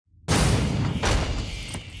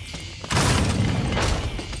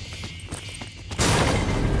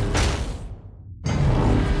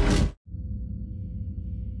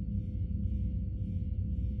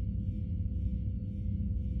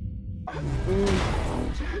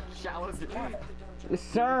Challenge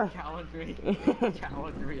Sir. Challenge me.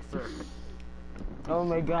 Challenge me, sir. Oh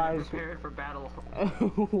my gosh. Prepared for battle.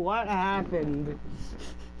 What happened?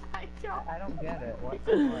 I don't get it. What's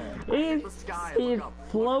the plan? He's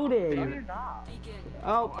floating. No, you're not.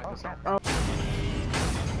 Oh. Oh.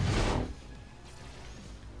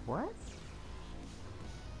 What?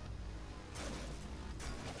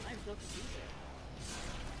 I'm so confused.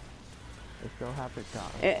 I still have to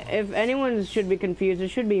shot. If anyone should be confused, it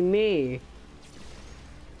should be me.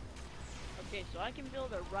 Okay, so I can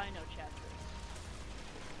build a rhino chapter.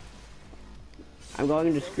 I'm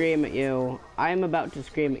going to scream at you. I'm about to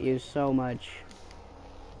scream at you so much.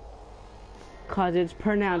 Cause it's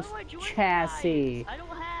pronounced chassis. I don't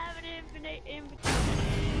have an infinite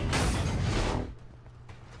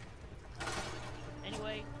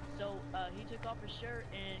Anyway, so he took off his shirt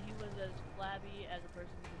and he was as flabby as a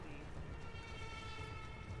person can be.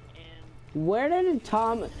 And where did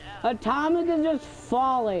Atomic is just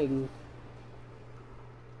falling.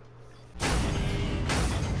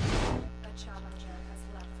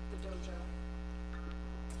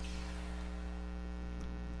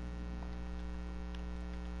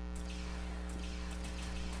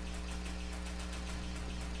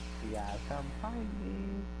 Yeah, come find me.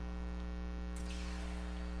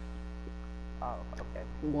 Oh, okay.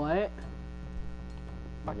 What?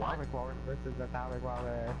 TheAtomicWalrus versus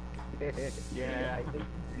TheAtomicWalrus. Yeah.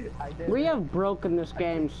 I did. We have broken this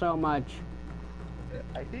game so much.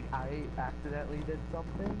 I think I accidentally did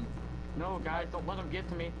something. No, guys, don't let him get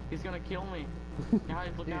to me. He's gonna kill me.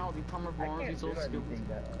 Guys, look out. He's coming for us. He's so stupid.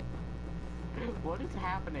 What is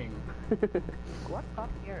happening? What's up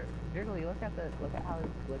here? Seriously, look at how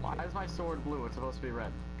it's glitching. Why is my sword blue? It's supposed to be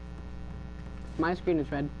red. My screen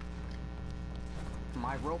is red.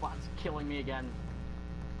 My robot's killing me again.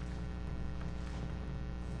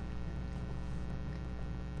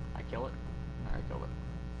 I kill it? Alright, killed it.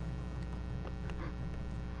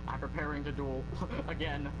 I'm preparing to duel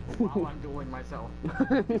again while I'm dueling myself.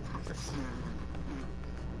 Let's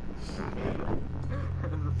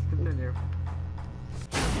continue.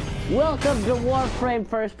 Welcome to Warframe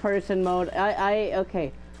first person mode.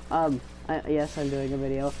 Okay. Yes, I'm doing a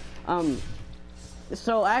video.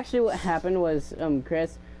 So actually what happened was,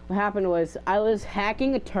 Chris, what happened was I was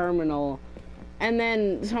hacking a terminal and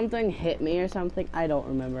then something hit me or something. I don't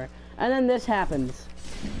remember. And then this happens.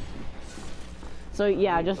 So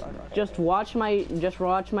yeah, just watch my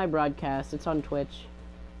broadcast. It's on Twitch.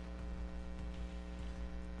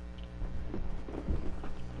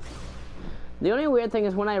 The only weird thing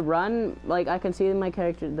is when I run, like I can see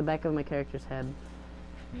the back of my character's head.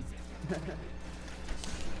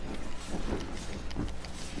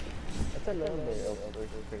 That's a little bit over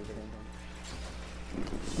crazy.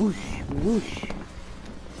 Whoosh, whoosh.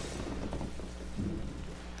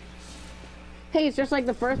 Hey, it's just like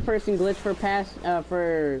the first person glitch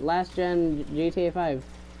for last gen GTA 5.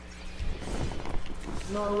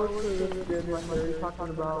 No, it was good when we were talking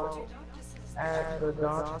about the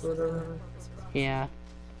dots or whatever. Yeah.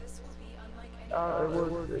 It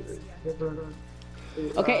was different.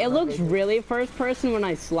 Okay, it looks really first person when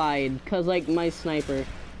I slide, cause like my sniper.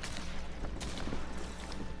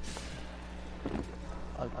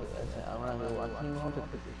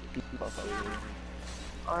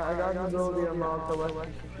 I got to know the amount of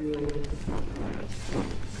electric fuel.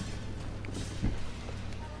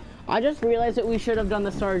 I just realized that we should have done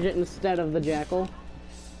the sergeant instead of the jackal.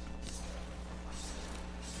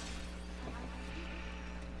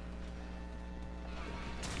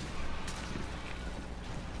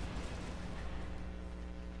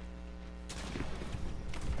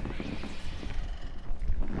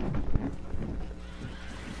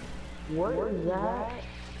 What is that?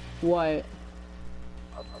 What?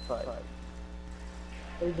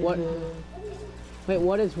 What? Wait,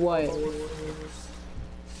 what is what? In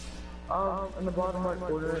the bottom right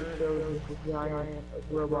corner, it shows this giant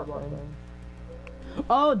robot thing.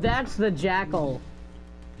 Oh, that's the jackal.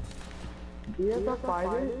 Do you have to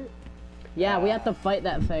fight it? Yeah, we have to fight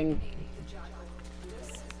that thing.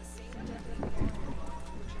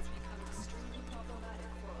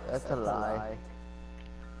 That's a lie.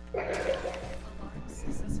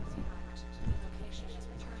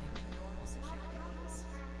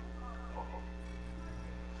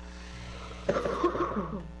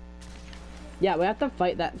 Yeah, we have to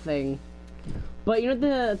fight that thing. But you know what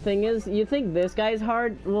the thing is? You think this guy's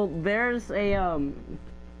hard? Well, there's a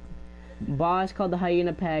boss called the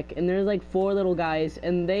Hyena Pack, and there's like 4 little guys,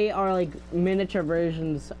 and they are like miniature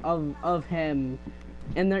versions of him,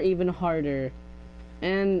 and they're even harder.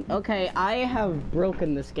 And okay, I have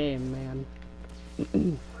broken this game,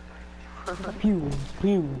 man. Pew,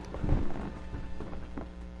 pew.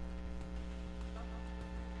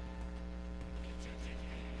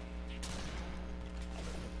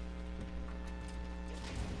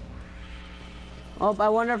 Oh, I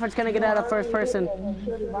wonder if it's gonna get out of first person.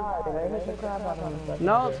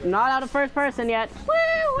 No, not out of first person yet.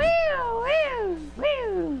 Woo, woo, woo,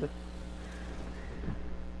 woo.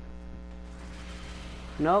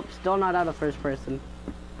 Nope, still not out of first person.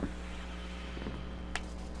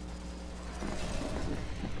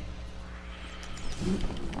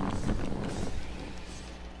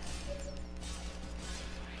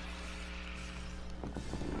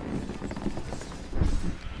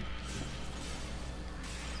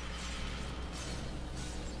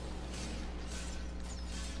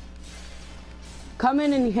 Come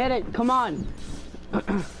in and hit it, come on.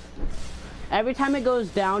 Every time it goes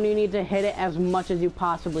down, you need to hit it as much as you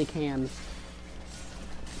possibly can.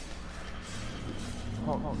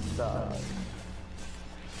 Oh, stop.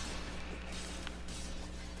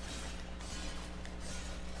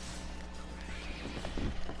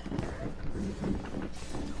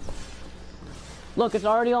 Look, it's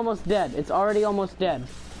already almost dead. It's already almost dead.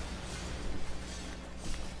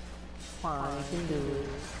 I can do it.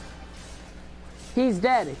 He's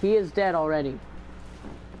dead. He is dead already.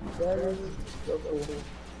 That is so cool.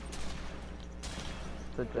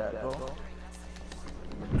 The devil.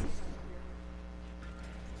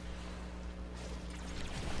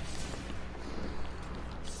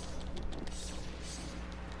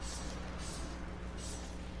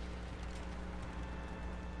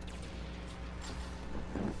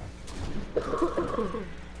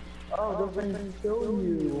 Oh, those things kill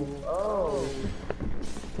you. Oh.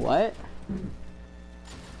 What?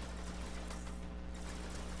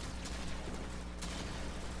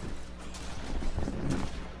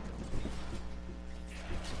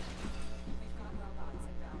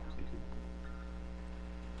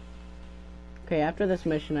 Okay, after this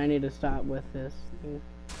mission, I need to stop with this.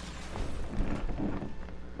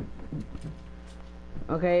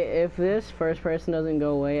 Okay, if this first person doesn't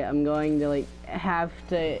go away, I'm going to like have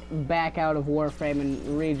to back out of Warframe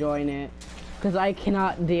and rejoin it, because I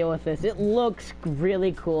cannot deal with this. It looks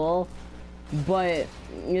really cool, but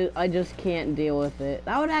I just can't deal with it.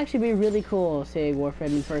 That would actually be really cool, seeing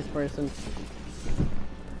Warframe in first person.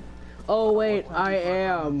 Oh wait, I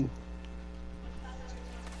am.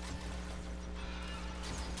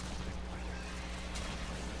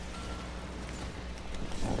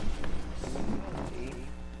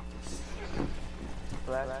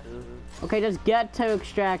 Okay, just get to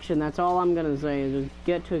extraction. That's all I'm gonna say. Is just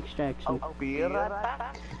get to extraction. I'll be right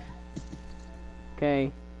back.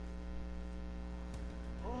 Okay.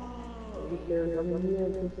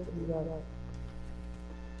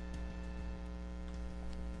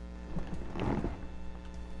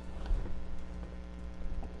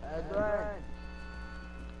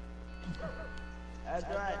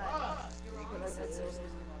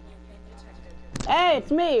 Hey,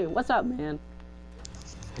 it's me. What's up, man?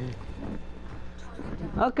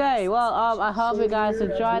 Okay, well, I hope you guys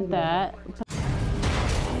enjoyed that.